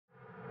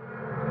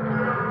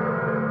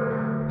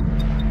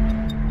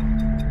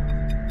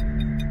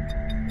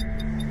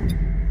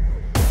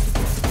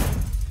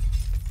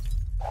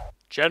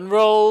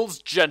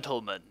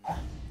Gentlemen.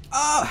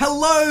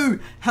 Hello,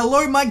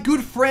 my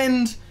good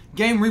friend,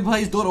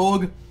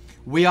 GameReplays.org.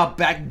 We are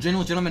back,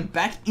 Gentlemen,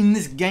 back in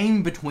this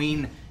game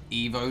between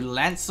Evo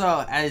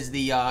Lancer as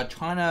the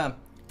China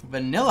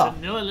Vanilla.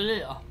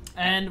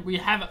 And we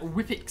have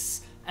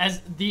Whipix as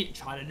the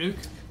China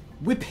Nuke.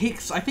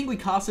 Whipix, I think we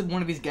casted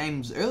one of his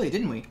games earlier,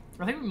 didn't we?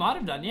 I think we might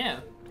have done, yeah.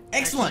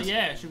 Excellent. Actually,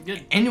 yeah, should be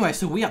good. Anyway,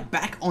 so we are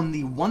back on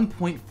the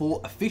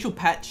 1.4 official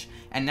patch,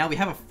 and now we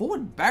have a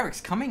forward barracks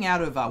coming out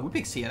of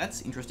Whipix here.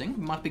 That's interesting.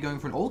 We might be going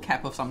for an all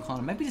cap of some kind,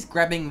 or maybe just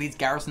grabbing these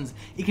garrisons.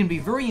 It can be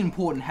very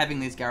important having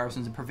these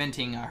garrisons and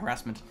preventing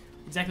harassment.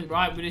 Exactly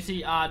right. We do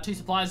see two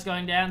supplies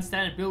going down,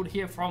 standard build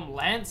here from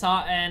Lancer,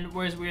 and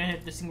whereas we're going to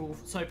have the single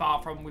so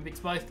far from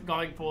Whipix, both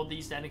going for the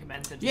standard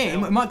command center. Yeah,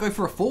 it might go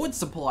for a forward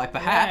supply,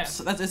 perhaps.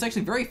 Yeah. That's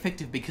actually very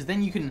effective because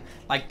then you can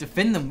like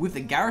defend them with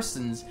the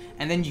garrisons,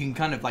 and then you can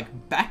kind of like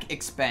back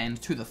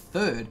expand to the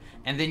third,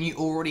 and then you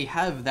already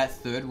have that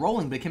third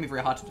rolling, but it can be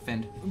very hard to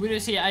defend. We do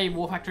see a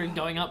war factory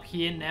going up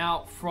here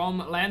now from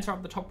Lancer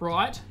up the top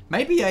right.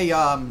 Maybe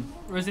a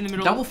whereas in the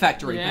middle, double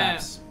factory,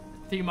 perhaps.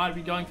 I think he might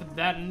be going for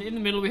that, and in the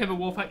middle we have a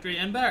war factory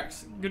and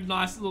barracks. Good,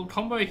 nice little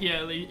combo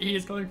here. He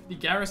is going for the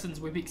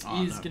garrisons. Whipix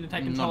is going to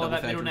take control of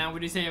that middle now.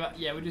 We do see,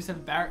 we do see the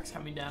barracks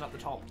coming down up the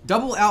top.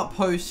 Double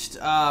outpost,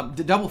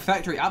 the double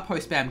factory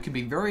outpost spam can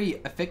be very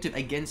effective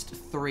against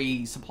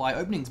 3 supply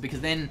openings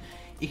because then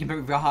it can be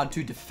very hard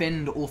to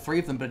defend all 3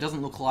 of them, but it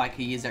doesn't look like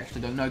he is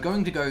actually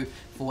going to go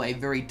for a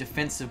very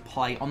defensive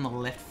play on the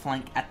left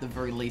flank at the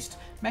very least.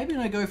 Maybe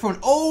I go for an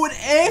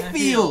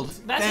airfield.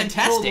 That's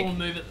fantastic. A cool little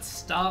move at the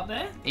start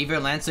there.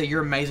 Evo Lancer,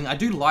 you're amazing. I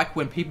do like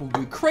when people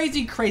do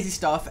crazy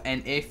stuff,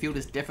 and airfield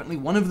is definitely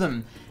one of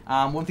them.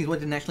 One thing I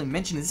didn't actually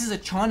mention is this is a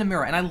China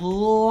mirror, and I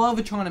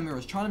love China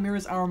mirrors. China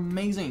mirrors are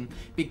amazing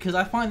because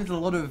I find there's a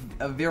lot of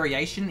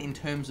variation in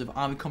terms of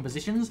army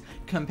compositions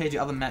compared to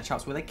other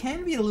matchups where they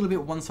can be a little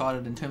bit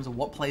one-sided in terms of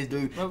what players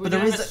do. But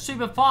there is a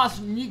super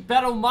fast Nuke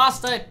Battle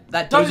Master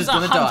that Dozer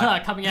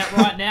Hunter coming out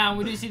right now. And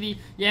we do see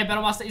the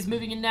Battle Master is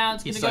moving in now.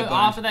 It's going to go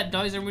after that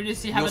Dozer, and we do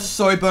see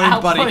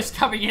outpost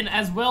coming in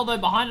as well. Though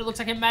behind it looks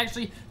like it may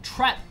actually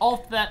trap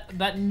off that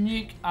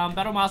Nuke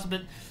Battle Master,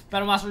 but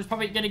Battle Master is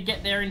probably going to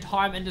get there in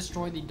time and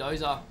destroy the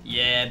Dozer.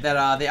 Yeah,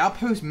 that the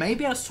outpost may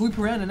be able to swoop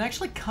around and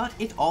actually cut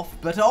it off,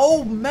 but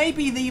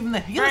maybe even the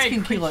Helix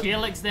can kill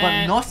it,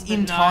 but not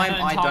in time,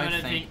 I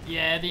don't think.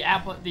 Yeah,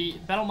 the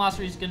Battle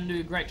Master is going to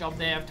do a great job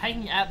there of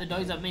taking out the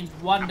Dozer. It means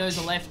 1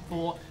 Dozer left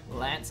for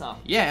Lancer.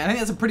 Yeah, I think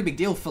that's a pretty big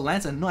deal for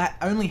Lancer, not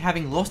only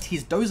having lost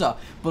his Dozer,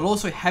 but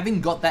also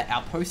having got that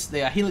outpost,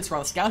 the Helix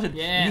rather scouted.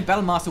 Yeah. The new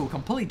Battle Master will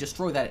completely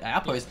destroy that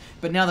outpost,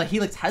 but now the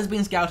Helix has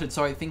been scouted,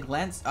 so I think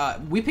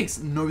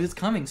Whipix knows it's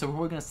coming, so we're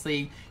probably going to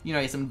see,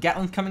 some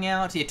Gatlings coming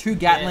out. Yeah, 2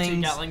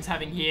 Gatlings. Yeah, 2 Gatlings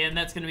having here, and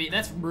that's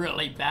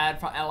really bad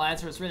for our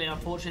Lancer. It's really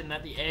unfortunate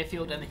that the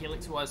airfield and the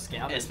Helix was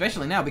scouted.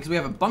 Especially now, because we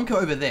have a bunker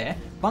over there,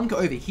 bunker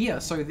over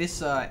here, so this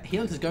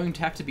Helix is going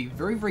to have to be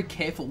very, very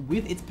careful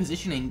with its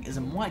positioning, as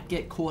it might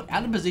get caught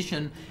out of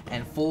position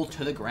and fall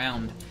to the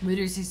ground. We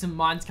do see some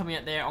mines coming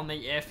out there on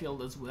the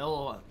airfield as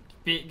well.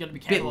 Gotta be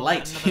careful.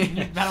 Bit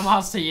late. Battle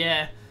Master,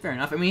 yeah. Fair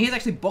enough. I mean, he's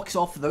actually boxed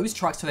off those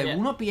trucks, so they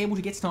will not be able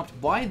to get sniped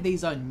by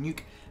these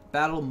Nuke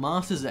Battle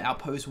Masters. The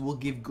outpost will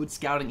give good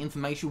scouting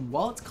information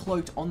while it's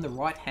cloaked on the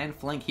right-hand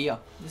flank here.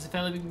 There's a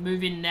fairly big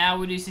move in now.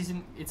 We do see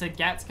it's a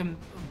GATS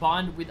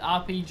combined with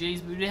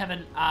RPGs. We do have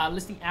a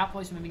listing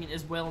outpost moving in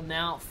as well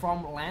now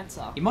from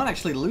Lancer. He might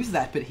actually lose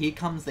that, but here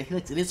comes the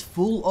Helix. It is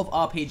full of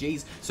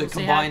RPGs, so we'll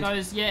combined. See how it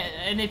goes. Yeah,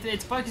 and if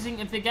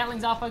the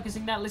Gatlings are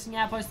focusing that listing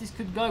outpost, this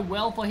could go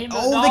well for him.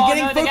 Oh, they're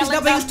getting focused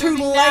up, it's too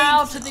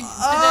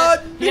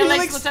late.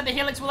 Helix looks like the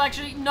Helix will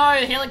actually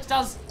the Helix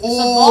does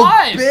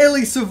survive.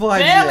 Barely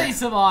survives.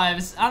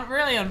 Survives.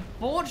 Really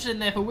unfortunate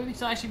there for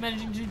Whipix actually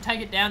managing to take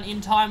it down in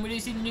time. We do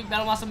see the Nuke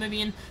Battle Master moving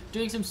in,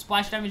 doing some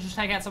splash damage to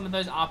take out some of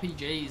those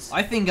RPGs.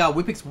 I think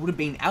Whipix would have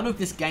been out of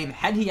this game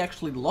had he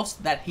actually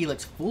lost that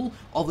Helix full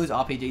of those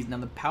RPGs. Now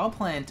the power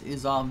plant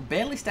is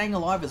barely staying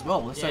alive as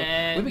well, so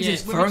Whipix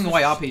is throwing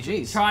away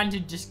RPGs. Trying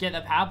to just get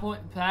the power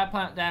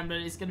plant down, but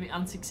it's going to be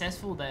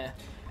unsuccessful there.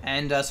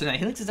 And so now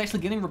Helix is actually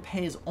getting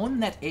repairs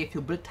on that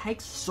airfield, but it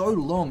takes so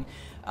long.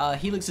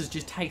 Helixes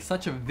just take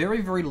such a very,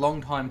 very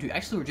long time to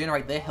actually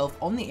regenerate their health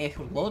on the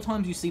airfield. A lot of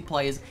times you see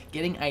players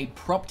getting a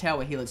prop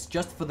tower Helix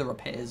just for the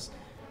repairs.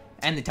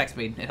 And the attack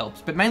speed, it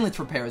helps. But mainly it's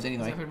repairers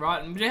anyway. Exactly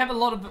right. And we do have a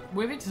lot of...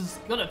 Whipix has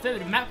got a fair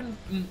bit of map,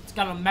 it's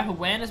got a map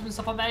awareness and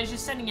stuff like that. He's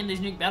just sending in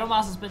these Nuke Battle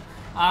Masters, but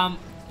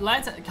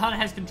Lancer kind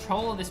of has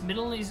control of this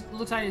middle. He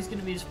looks like he's going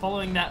to be just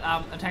following that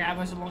attack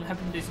outpost along,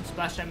 hoping to do some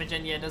splash damage,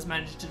 and does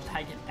manage to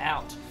take it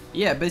out.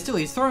 Yeah, but still,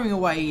 he's throwing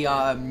away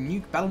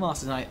Nuke Battle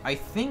Masters, and I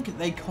think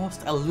they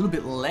cost a little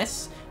bit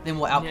less than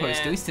what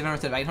Outposts do, 700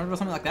 instead of 800 or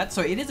something like that.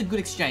 So it is a good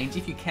exchange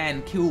if you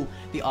can kill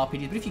the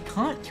RPGs, but if you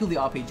can't kill the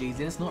RPGs,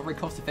 then it's not very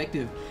cost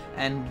effective.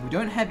 And we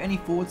don't have any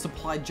forward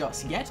supply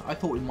just yet. I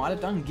thought we might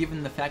have done,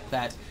 given the fact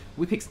that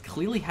Whipix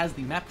clearly has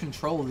the map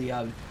control. The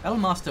Battle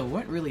Master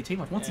weren't really too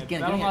much. Once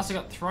again, Battle Master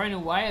got thrown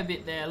away a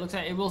bit there. Looks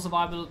like it will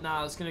survive, but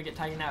no, it's going to get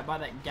taken out by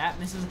that gap.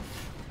 This is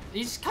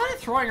he's kind of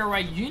throwing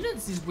away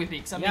units, his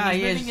Whipix. I mean,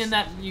 he's moving in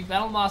that Nuke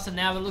Battlemaster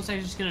now, but it looks like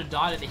he's just going to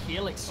die to the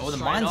Helix. Oh, the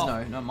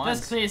mines, no mines.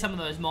 Let's clear some of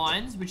those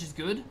mines, which is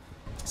good.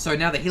 So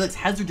now the Helix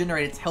has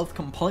regenerated its health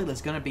completely.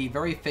 It's going to be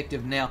very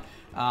effective now.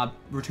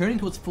 Returning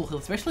to its full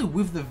health, especially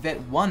with the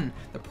Vet 1,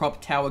 the prop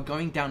tower,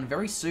 going down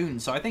very soon.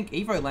 So I think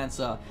Evo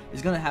Lancer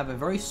is going to have a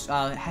very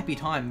happy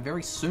time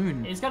very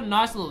soon. He's got a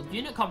nice little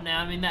unit comp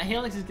now. I mean, that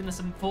Helix is going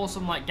to force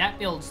some like gap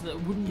builds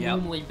that wouldn't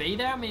normally be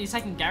there. I mean, he's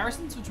taking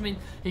garrisons, which means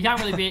he can't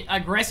really be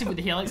aggressive with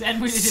the Helix. And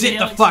with Sit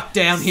the fuck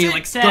down,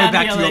 Helix. Go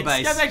back to your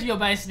base. Go back to your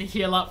base and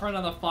heal up for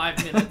another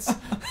 5 minutes.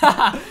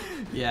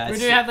 Yeah, we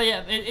do have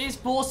it is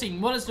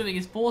forcing, what it's doing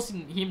is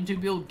forcing him to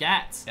build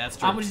GATs. Yeah, that's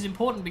true. Which is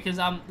important because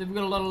we've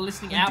got a lot of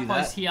listening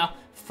outposts here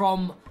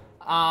from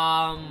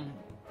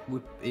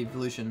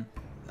Evolution.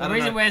 The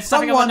reason we're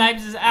stuffing up our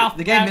names is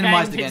the game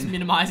minimized keeps again.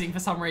 minimizing for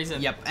some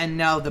reason. Yep, and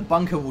now the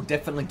bunker will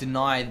definitely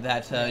deny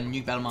that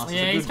Nuke Battlemaster.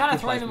 Yeah, he's kind of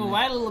throwing them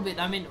away a little bit.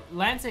 I mean,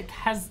 Lancer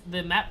has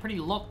the map pretty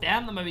locked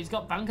down at the moment. He's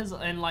got bunkers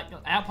and like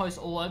outposts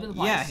all over the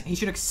place. Yeah, he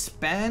should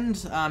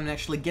expand and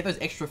actually get those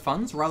extra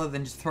funds rather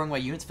than just throwing away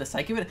units for the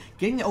sake of it.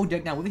 Getting the old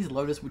deck now with his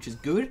Lotus, which is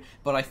good,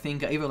 but I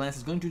think Evo Lancer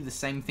is going to do the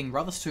same thing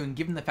rather soon,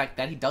 given the fact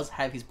that he does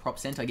have his prop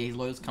center. His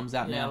Lotus comes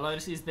out now. Yeah,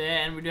 Lotus is there,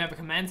 and we do have a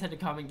command center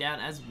coming down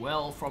as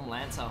well from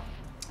Lancer.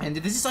 And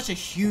this is such a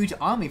huge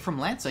army from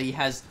Lancer. He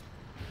has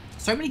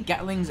so many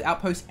Gatlings,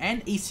 outposts,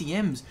 and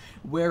ECMs,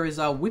 whereas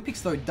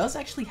Whipix, though, does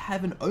actually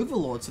have an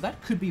Overlord, so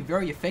that could be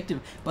very effective,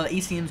 but the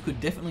ECMs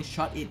could definitely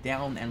shut it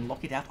down and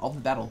lock it out of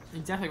the battle.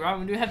 Exactly right.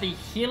 We do have the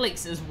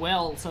Helix as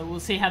well, so we'll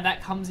see how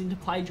that comes into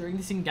play during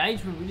this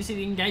engagement. We do see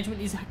the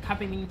engagement is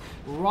happening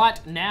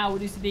right now. We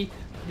do see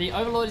the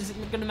Overlord is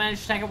going to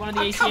manage to take out one of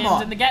the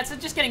ECMs, and the Gats are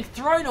just getting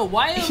thrown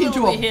away a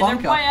little bit here. They're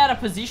way out of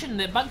position.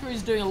 Their bunker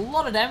is doing a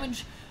lot of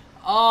damage.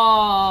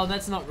 Oh,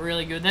 that's not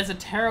really good. That's a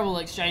terrible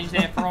exchange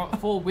there for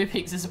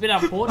Whipix. It's a bit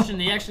unfortunate.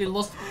 He actually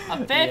lost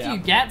a fair few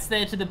Gats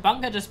there to the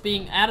bunker just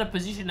being out of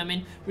position. I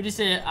mean, we just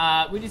said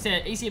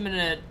ECM and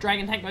a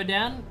Dragon Tank go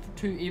down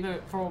to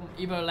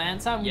Evo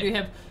Lancer. And we do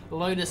have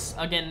Lotus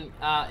again,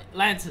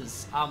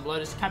 Lancers.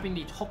 Lotus capping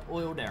the top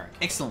oil derrick.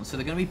 Excellent. So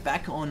they're going to be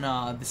back on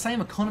the same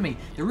economy.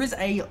 There is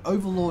a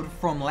Overlord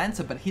from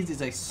Lancer, but his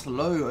is a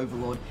slow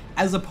Overlord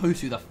as opposed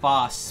to the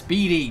fast,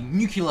 speedy,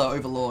 nuclear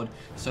Overlord.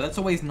 So that's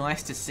always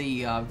nice to see.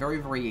 Very,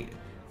 very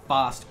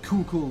fast,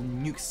 cool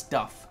nuke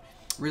stuff.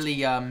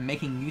 Really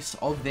making use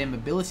of their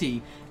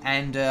mobility,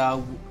 and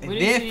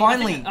they're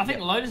finally. I think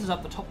Lotus is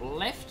up the top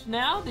left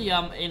now. The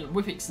in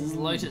Whipix's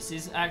Lotus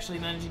is actually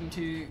managing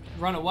to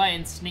run away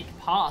and sneak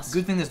past.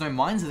 Good thing there's no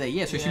mines there.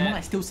 Yeah, so she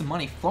might steal some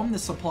money from the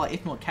supply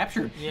if not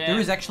captured. Yeah. There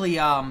is actually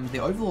the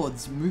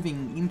Overlords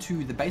moving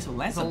into the base of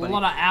Lancer. There's a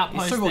lot of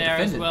outposts there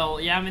as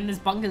well. Yeah, I mean there's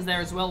bunkers there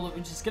as well,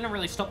 which is going to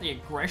really stop the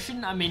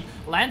aggression. I mean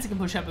Lancer can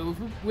push up, but if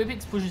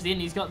Whipix pushes in,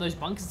 he's got those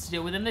bunkers to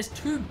deal with. And there's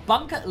two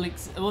bunker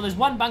licks. Well, there's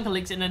one bunker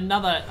licks and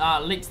another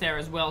licks there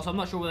as well. So I'm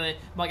not sure whether they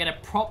might get a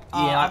prop.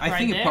 I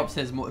think a prop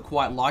says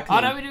quite likely. Oh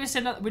no,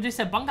 we just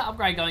said bunker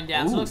upgrade going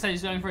down. So it looks like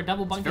he's going for a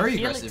double bunker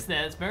helix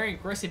there. It's very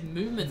aggressive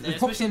movement there. The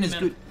prop stand is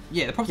good.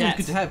 Yeah, the prop stand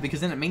is good to have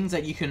because then it means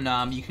that you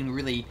can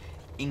really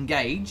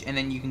engage and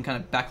then you can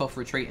kind of back off,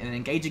 retreat, and then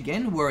engage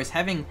again. Whereas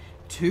having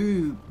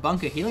two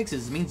bunker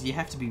helixes means you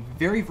have to be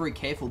very, very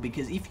careful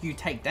because if you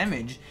take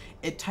damage,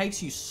 it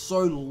takes you so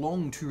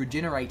long to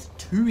regenerate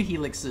two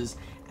helixes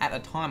at a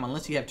time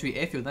unless you have two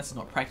airfield. That's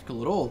not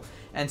practical at all.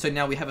 And so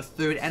now we have a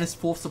third and a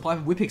fourth supply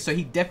for Whipix, so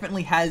he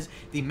definitely has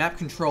the map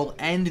control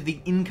and the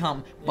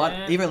income, but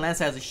Evo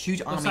Lancer has a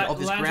huge army of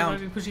this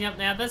ground. Be pushing up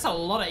now. There's a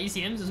lot of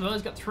ECMs as well.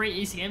 He's got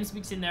 3 ECMs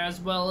mixed in there as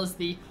well as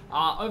the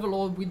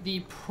Overlord with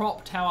the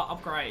prop tower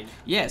upgrade.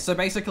 Yeah, so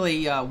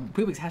basically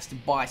Whipix has to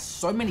buy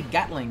so many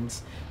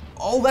Gatlings.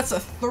 Oh, that's a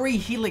 3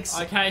 helix.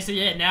 Okay, so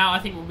yeah, now I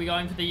think we'll be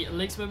going for the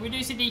elixir, but we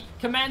do see the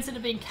command center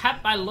being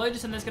capped by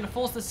Lotus, and that's going to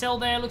force the cell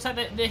there. Looks like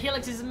the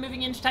helix is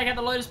moving in to take out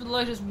the Lotus, but the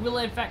Lotus will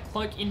in fact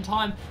cloak in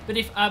time. But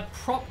if a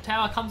prop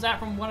tower comes out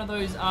from one of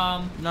those,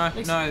 no,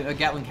 a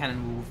Gatling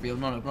cannon will reveal,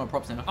 not a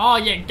prop center. Oh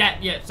yeah,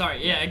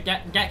 a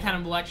Gat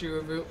cannon will actually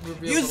reveal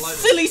you the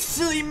Lotus.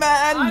 silly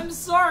man! I'm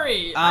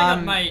sorry.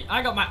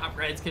 I got my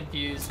upgrades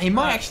confused. He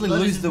might actually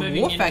lose the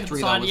war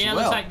factory though as well.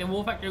 Looks like the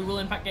war factory will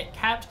in fact get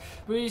capped.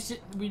 We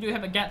do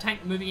have a Gat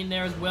tank moving in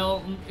there as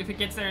well. If it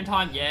gets there in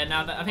time,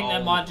 I think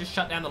that might just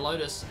shut down the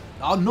Lotus.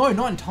 Oh no,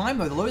 not in time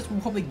though. The Lotus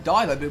will probably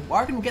die though, but I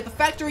reckon we'll get the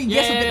factory.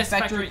 Yes, we'll get the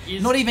factory.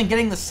 Not even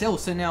getting the cell,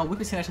 so now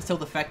Whipix can actually sell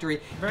the factory,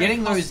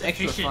 getting those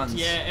extra funds.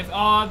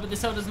 Yeah, but the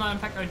cell does not in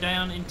fact go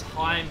down in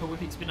time, but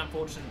Whipix been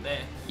unfortunate there.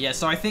 Yeah,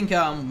 so I think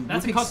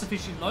that's Whipix, a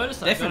cost-efficient Lotus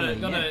though.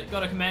 Definitely,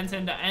 got a command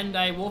center and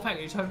a war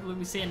factory, so hopefully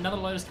we see another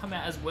Lotus come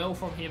out as well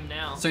from him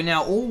now. So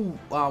now all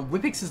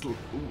Whipix's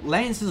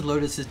Lancer's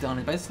Lotus has done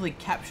is basically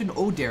captured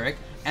all derrick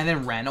and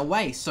then ran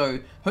away. So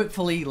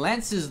hopefully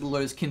Lancer's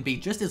Lotus can be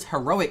just as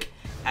heroic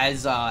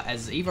as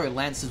Evo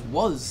Lancer's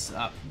was,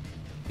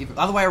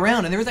 other way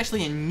around. And there is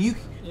actually a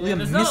nuclear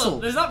missile.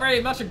 There's not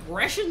very much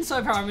aggression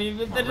so far. I mean,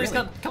 they've just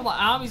got a couple of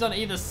armies on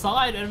either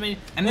side. And I mean,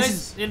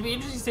 it'd be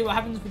interesting to see what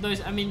happens with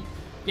those. I mean,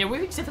 Yeah,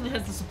 Whipix definitely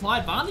has the supply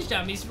advantage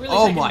down. He's really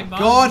taking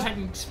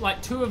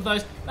like 2 of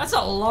those. That's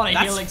a lot of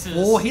helixes.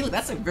 4 helix.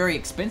 That's a very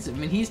expensive. I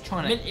mean, he's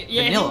trying to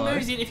vanilla.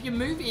 If you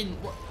move in,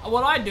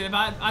 what I'd do,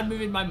 I'd move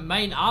in my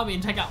main army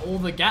and take out all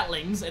the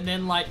Gatlings, and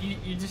then like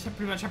you just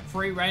pretty much have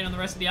free reign on the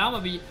rest of the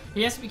armor. But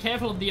he has to be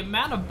careful of the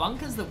amount of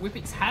bunkers that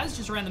Whipix has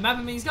just around the map.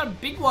 I mean, he's got a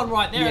big one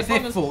right there. Yeah,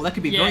 they're full. That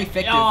could be very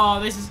effective. Oh,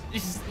 this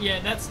is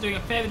that's doing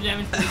a fair bit of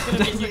damage. But he's going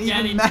to get you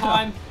down in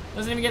time.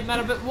 Doesn't even get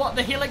matter. But what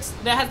the helix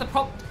that has the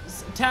prop.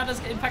 Tower does,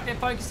 in fact, they're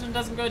focused and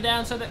doesn't go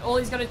down, so that all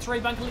he's got is 3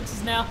 bunker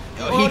elixirs now.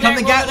 Oh, here come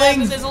the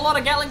Gatlings! There's a lot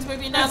of Gatlings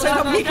moving now.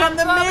 Here come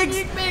the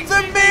MiGs! The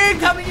MiGs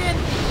coming in!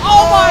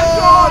 Oh my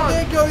god!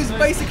 There goes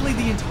basically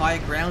the entire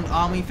ground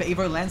army for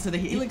Evo Lancer. The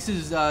Helix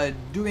is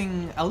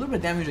doing a little bit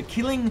of damage,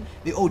 killing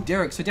the old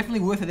Derek, so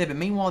definitely worth it there. But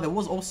meanwhile, there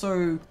was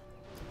also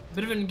a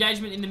bit of an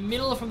engagement in the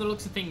middle from the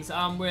looks of things,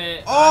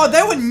 where... Oh,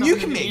 they were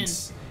Nuke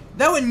MiGs!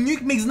 They were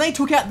Nuke MiGs, and they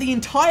took out the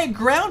entire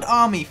ground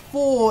army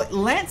for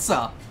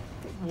Lancer.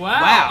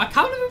 Wow, I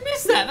can't believe we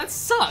missed that. That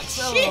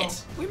sucks.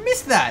 Shit, we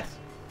missed that.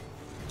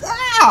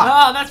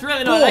 Oh, that's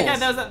really not. Okay,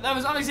 that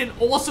was obviously an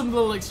awesome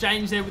little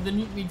exchange there with the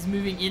Nuke MiGs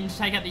moving in to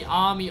take out the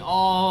army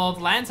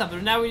of Lancer.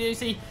 But now we do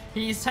see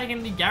he's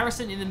taking the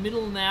garrison in the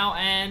middle now,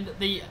 and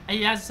he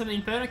has some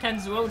Inferno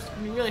cannons as well, which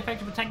can be really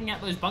effective for taking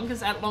out those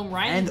bunkers at long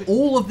range. And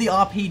all of the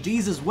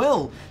RPGs as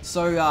well.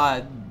 So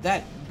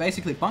that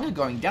basically bunker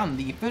going down.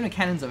 The Inferno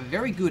cannons are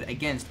very good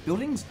against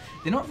buildings.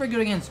 They're not very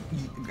good against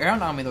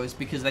ground army though,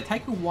 because they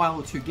take a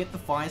while to get the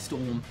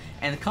Firestorm,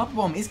 and the Carpet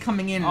Bomb is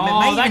coming in. And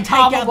may even take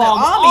out the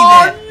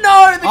army there.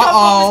 No, the Carpet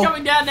Bomb is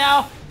coming down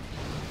now.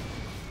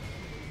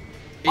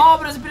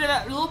 But it's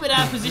a little bit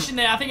out of position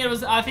there. I think they were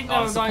going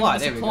for the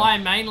supply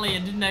mainly,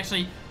 and didn't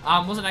actually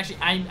wasn't actually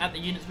aimed at the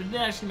units, but did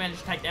actually manage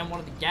to take down one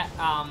of the gat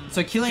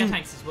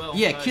tanks as well.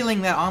 Yeah,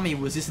 killing that army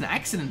was just an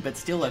accident, but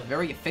still a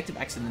very effective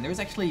accident. There is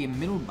actually a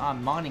middle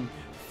mining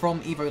from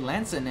Evo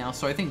Lancer now,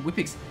 so I think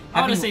Whipix...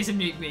 I want to see some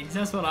Nuke MiGs,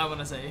 that's what I want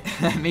to see.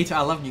 Me too,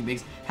 I love Nuke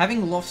MiGs.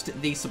 Having lost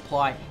the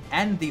supply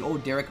and the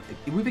old Derek,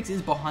 Whipix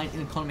is behind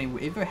in economy.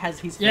 Evo has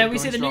his... Yeah, we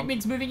see the Nuke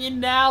MiGs moving in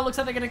now. Looks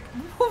like they're going to...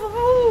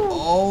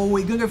 Oh,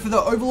 we're going to go for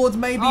the Overlords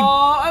maybe.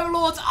 Oh,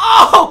 Overlords.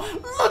 Oh,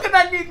 look at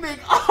that Nuke MiG.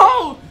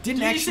 Oh, did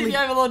you see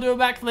the Overlord do a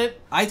backflip?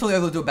 I told the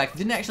Overlord to do a backflip.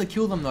 Didn't actually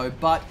kill them though,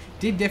 but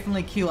did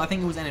definitely kill, I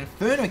think it was an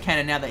Inferno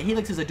cannon now that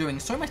Helixes are doing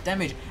so much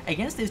damage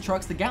against these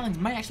trucks. The Gatlings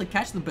may actually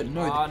catch them, but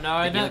no, the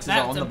Helixes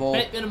are on the ball.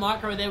 Bit of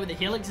micro there with the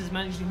Helixes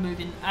managing to move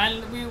in.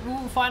 And we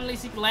will finally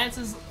see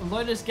Lancer's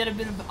Lotus get a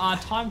bit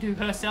of time to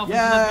herself and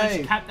manage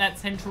to cap that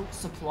central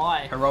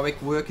supply.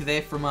 Heroic work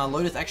there from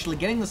Lotus actually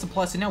getting the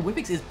supply. So now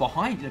Whipix is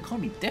behind in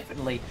economy,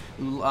 definitely.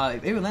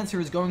 Evo Lancer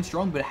is going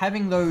strong, but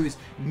having those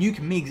Nuke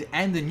MiGs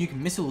and the Nuke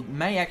Missile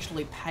may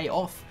actually pay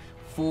off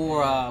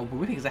for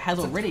Whipix, as it has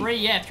already.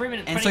 3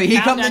 minutes. And so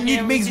here come the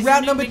Nuke MiGs,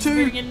 round number 2.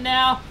 Moving in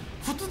now.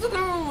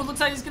 Looks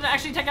like he's going to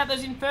actually take out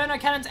those Inferno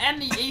cannons and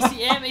the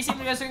ECM.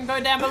 ECM goes and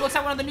go down, but looks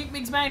like one of the Nuke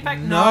MiGs may in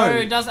fact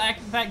does in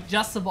fact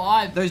just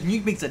survive. Those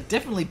Nuke MiGs are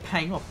definitely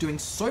paying off, doing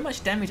so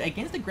much damage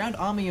against the ground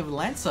army of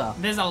Lancer.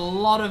 There's a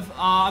lot of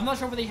I'm not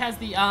sure whether he has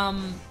the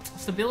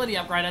stability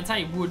upgrade. I'd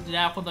say he would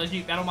now for those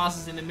Nuke Battle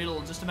Masters in the middle,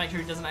 just to make sure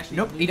he doesn't actually.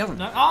 Nope, he doesn't.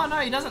 No, oh no,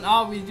 he doesn't.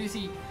 Oh, we do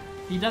see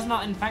he does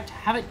not in fact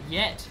have it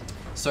yet.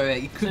 So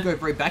it could go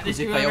very backwards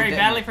if they all go very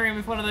badly for him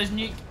with one of those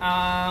Nuke.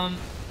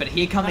 But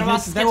here come the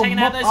Helixes. They will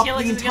mop up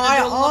the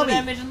entire army.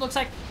 And looks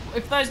like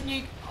if those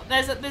Nuke,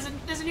 there's a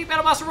Nuke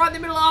Battle Master right in the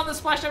middle of the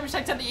splash damage,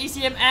 takes out the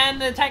ECM and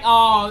the tank.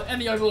 Oh,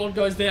 and the Overlord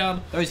goes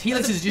down. Those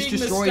Helixes just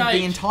destroyed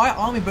the entire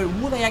army, but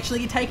will they actually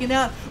get taken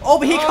out? Oh,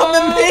 but here come the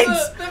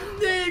MiGs.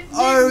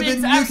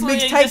 The Nuke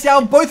MiGs take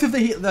down both of the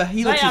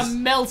Helixes. They are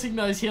melting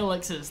those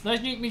Helixes. Those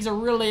Nuke MiGs are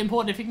really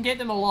important. If you can get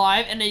them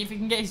alive, and if you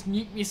can get his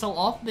Nuke Missile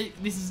off,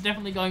 this is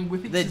definitely going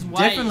Whipix's way.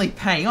 They're definitely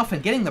paying off,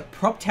 and getting the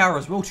prop tower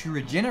as well to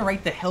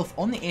regenerate the health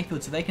on the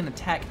airfield so they can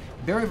attack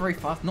very, very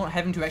fast, not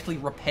having to actually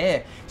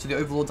repair. So the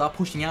Overlords are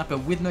pushing out, but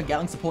with no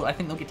Gatling support, I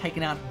think they'll get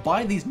taken out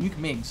by these Nuke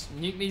MiGs.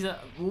 Nuke MiGs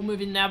will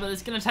move in now, but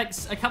it's going to take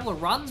a couple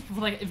of runs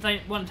before if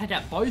they want to take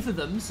out both of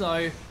them.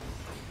 So,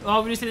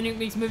 we do see the Nuke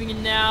MiGs moving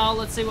in now.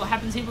 Let's see what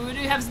happens here. But we do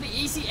have the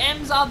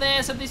ECMs are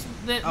there, so the Nuke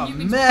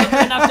MiGs don't do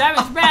enough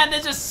damage. Man,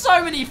 there's just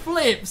so many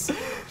flips.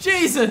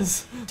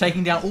 Jesus.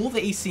 Taking down all the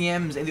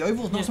ECMs, and the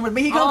Overlord's not so much.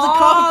 But here comes the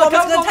Carpet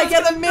Bomb. It's going to take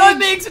out the MiGs.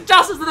 No MiGs,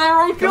 just as they're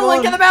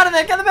refueling. Get them out of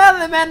there. Get them out of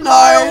there, man. No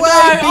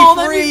way. All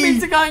the Nuke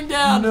MiGs are going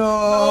down. No.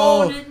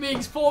 Oh, Nuke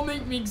MiGs. 4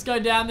 Nuke MiGs go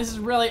down. This is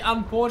really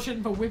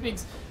unfortunate for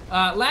Whipix.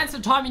 Lancer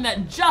timing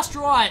that just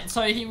right,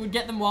 so he would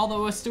get them while they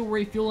were still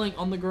refueling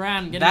on the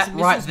ground. Getting some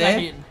missiles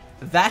back in.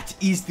 That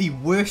is the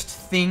worst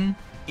thing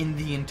in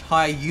the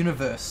entire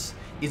universe,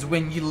 is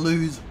when you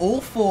lose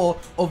all 4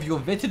 of your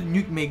vetted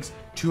Nuke MiGs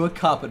to a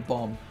Carpet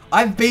Bomb.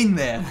 I've been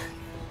there.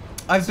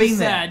 I've been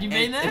there. Sad. You've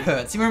been there? It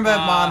hurts. You remember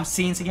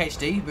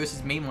CNCHD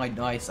versus me, my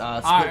nice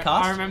split cast?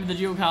 I remember the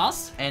dual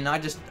cast. And I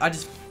just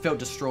felt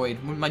destroyed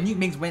when my Nuke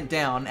MiGs went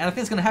down, and I think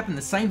it's going to happen.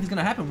 The same thing's going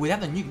to happen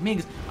without the Nuke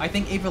MiGs. I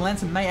think Evo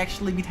Lancer may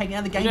actually be taken out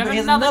of the game, but he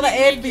has another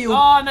airfield.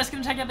 Oh, and that's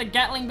going to take out the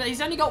Gatling, but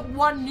he's only got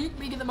 1 Nuke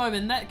MiG at the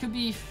moment. That could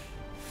be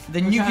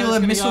The nuclear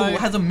missile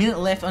has a minute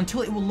left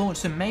until it will launch,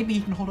 so maybe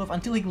he can hold off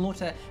until he can launch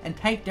that and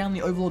take down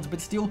the Overlords,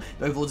 but still,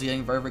 the Overlords are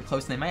getting very, very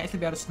close, and they may actually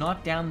be able to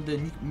snipe down the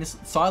missile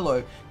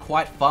silo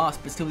quite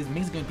fast, but still, his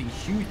MiGs are going to be a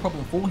huge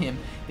problem for him.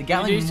 The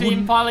Gatling do see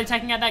him finally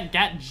taking out that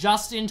Gat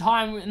just in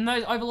time, and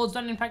those Overlords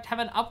don't, in fact, have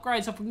an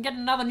upgrade, so if we can get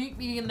another nuke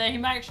MiG in there, he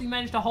may actually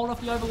manage to hold off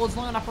the Overlords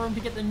long enough for him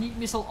to get the nuke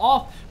missile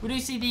off. We do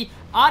see the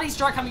Arty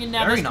Strike coming in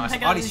now. Very nice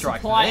Arty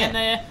Strike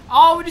there.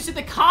 Oh, we do see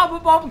the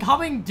Carpet Bomb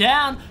coming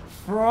down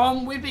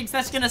from Whipix.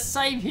 That's going to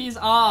save his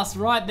ass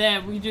right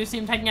there. We do see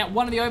him taking out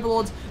one of the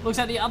Overlords. Looks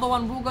like the other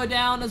one will go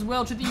down as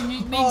well to the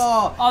nuke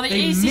MiGs. Oh, the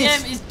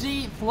ECM is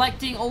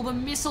deflecting all the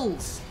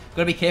missiles.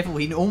 Gotta be careful,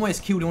 he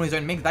almost killed one of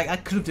his own MiGs.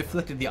 That could have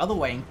deflected the other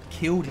way and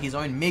killed his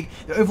own MiG.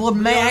 The Overlord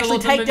may actually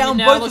take down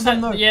both of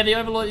them though. Yeah, the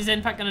Overlord is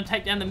in fact going to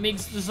take down the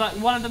MiGs. Just like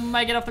one of them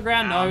may get off the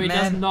ground. No, he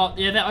does not.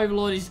 Yeah, that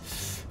Overlord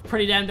is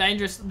pretty damn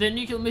dangerous. The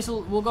nuclear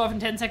missile will go off in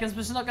 10 seconds,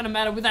 but it's not going to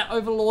matter with that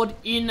Overlord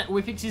in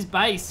Whipix's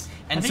base.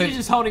 And I think he's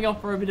just holding off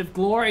for a bit of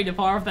glory to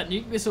fire off that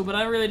nuke missile, but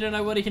I really don't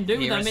know what he can do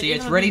with that. See,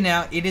 it's ready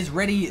now. It is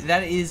ready.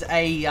 That is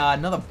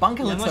another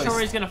bunker. I'm not sure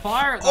where he's going to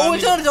fire it. Oh,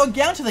 it's going to go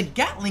down to the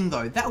Gatling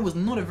though. That was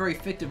not a very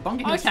effective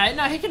bunker. Okay,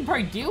 no, he can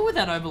probably deal with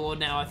that Overlord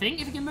now, I think.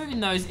 If he can move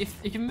in those,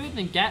 if he can move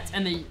the Gats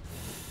and the...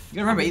 You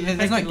gotta remember,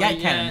 there's no Gat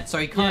cannon, so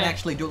he can't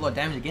actually do a lot of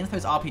damage against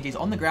those RPGs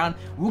on the ground.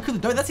 We'll kill the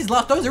Dozer. That's his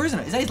last Dozer, isn't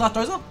it? Is that his last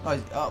Dozer?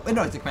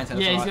 No, it's a command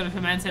center. Yeah, he's got a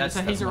command center,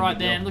 so he's right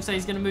there. And looks like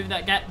he's gonna move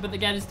that Gat, but the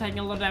Gat is taking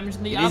a lot of damage,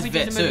 and the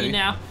RPGs are moving in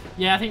now.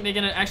 Yeah, I think they're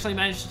gonna actually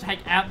manage to take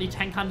out the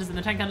tank hunters, and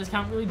the tank hunters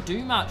can't really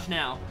do much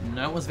now.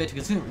 No, it was Vet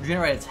because it's gonna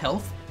regenerate its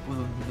health with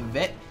the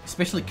Vet,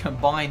 especially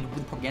combined with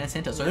the propaganda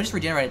center. So it'll just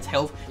regenerate its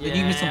health. The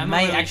new missile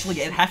may actually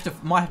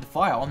might have to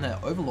fire on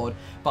the Overlord,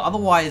 but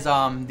otherwise,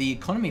 the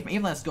economy from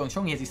Everlance is going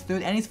strong. He has his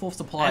third and his fourth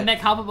supply. And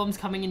that Carpet Bomb's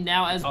coming in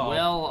now as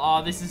well.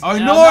 Oh, this is... no!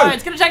 No,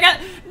 it's gonna take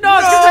out... No,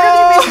 it's gonna take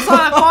out the nuke missile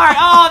fire.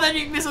 Oh, the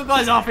nuke missile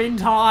goes off in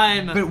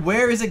time. But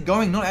where is it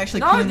going? Not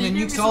actually killing the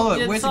nuke silo.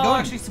 Yeah, where's it going?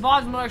 Actually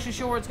survives. I'm not actually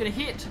sure where it's gonna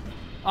hit.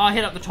 Oh,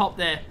 hit up the top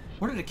there.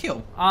 What did it kill?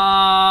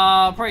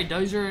 Probably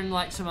Dozer and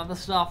like some other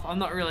stuff. I'm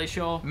not really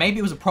sure. Maybe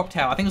it was a prop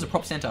tower. I think it was a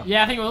prop center.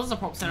 Yeah, I think it was a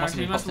prop center.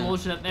 Actually, he must have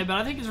launched it there. But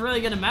I think it's really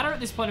going to matter at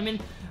this point. I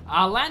mean,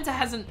 Lanza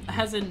has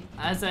an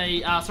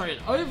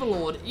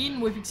Overlord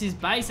in Whipix's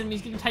base, and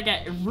he's going to take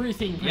out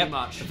everything pretty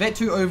much. Vet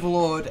 2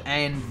 Overlord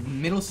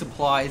and middle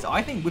supplies.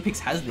 I think Whipix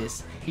has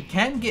this. He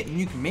can get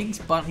nuke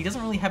MiGs, but he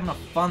doesn't really have enough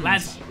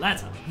funds.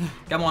 Lanza.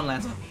 Come on,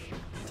 Lanza.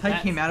 Take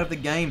him out of the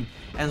game.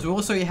 And so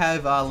also you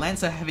have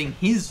Lanza having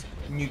his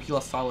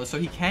nuclear silo, so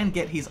he can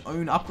get his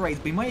own upgrades,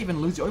 but he might even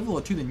lose the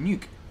Overlord to the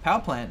nuke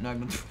power plant. No,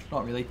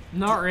 not really.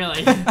 Not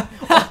really. How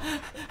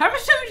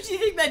much damage do you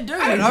think they do?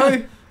 I don't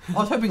know. I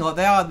was hoping like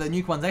they are the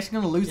nuke ones. They're actually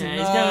going to lose them.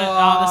 He's gonna,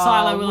 the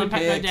silo will in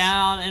fact go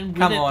down, and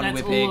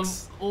with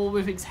that's all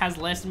Whipix has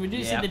left. And we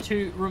do see the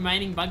two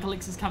remaining bunker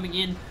elixirs coming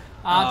in. To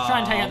try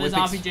and take out those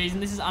RPGs,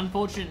 and this is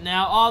unfortunate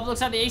now. Oh, it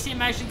looks like the ECM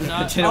actually...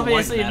 No,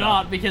 obviously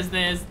not, because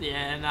there's...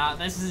 Yeah, nah,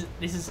 this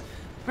is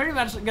pretty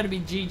much going to be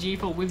GG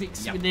for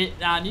Whipix with the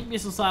nuke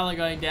missile silo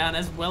going down,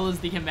 as well as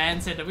the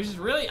command center, which is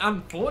really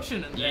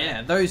unfortunate there.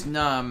 Yeah, those,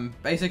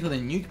 basically the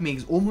nuke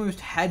MiGs almost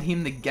had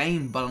him the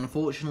game, but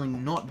unfortunately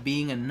not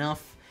being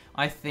enough.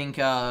 I think,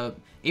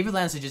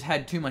 Everlancer just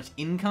had too much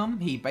income.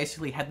 He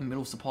basically had the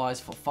middle supplies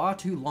for far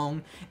too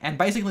long, and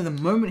basically the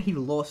moment he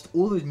lost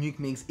all those nuke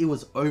MiGs, it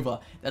was over.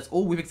 That's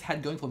all Whipix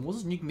had going for him,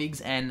 was his nuke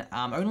MiGs, and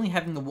only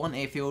having the one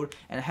airfield,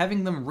 and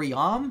having them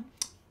rearm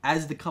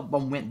as the Carpet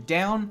Bomb went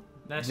down.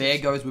 There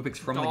goes Whipix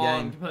from the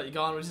game. Completely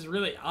gone, which is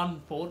really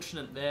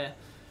unfortunate there.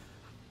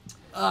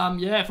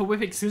 Yeah, for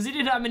Whipix, because he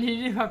did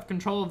have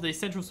control of the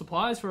central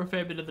supplies for a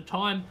fair bit of the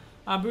time.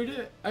 But we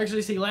do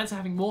actually see Lancer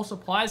having more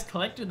supplies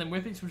collected than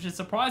Whipix, which is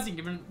surprising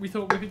given we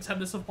thought Whipix had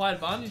the supply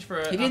advantage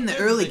for he did in the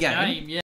early game. Yeah.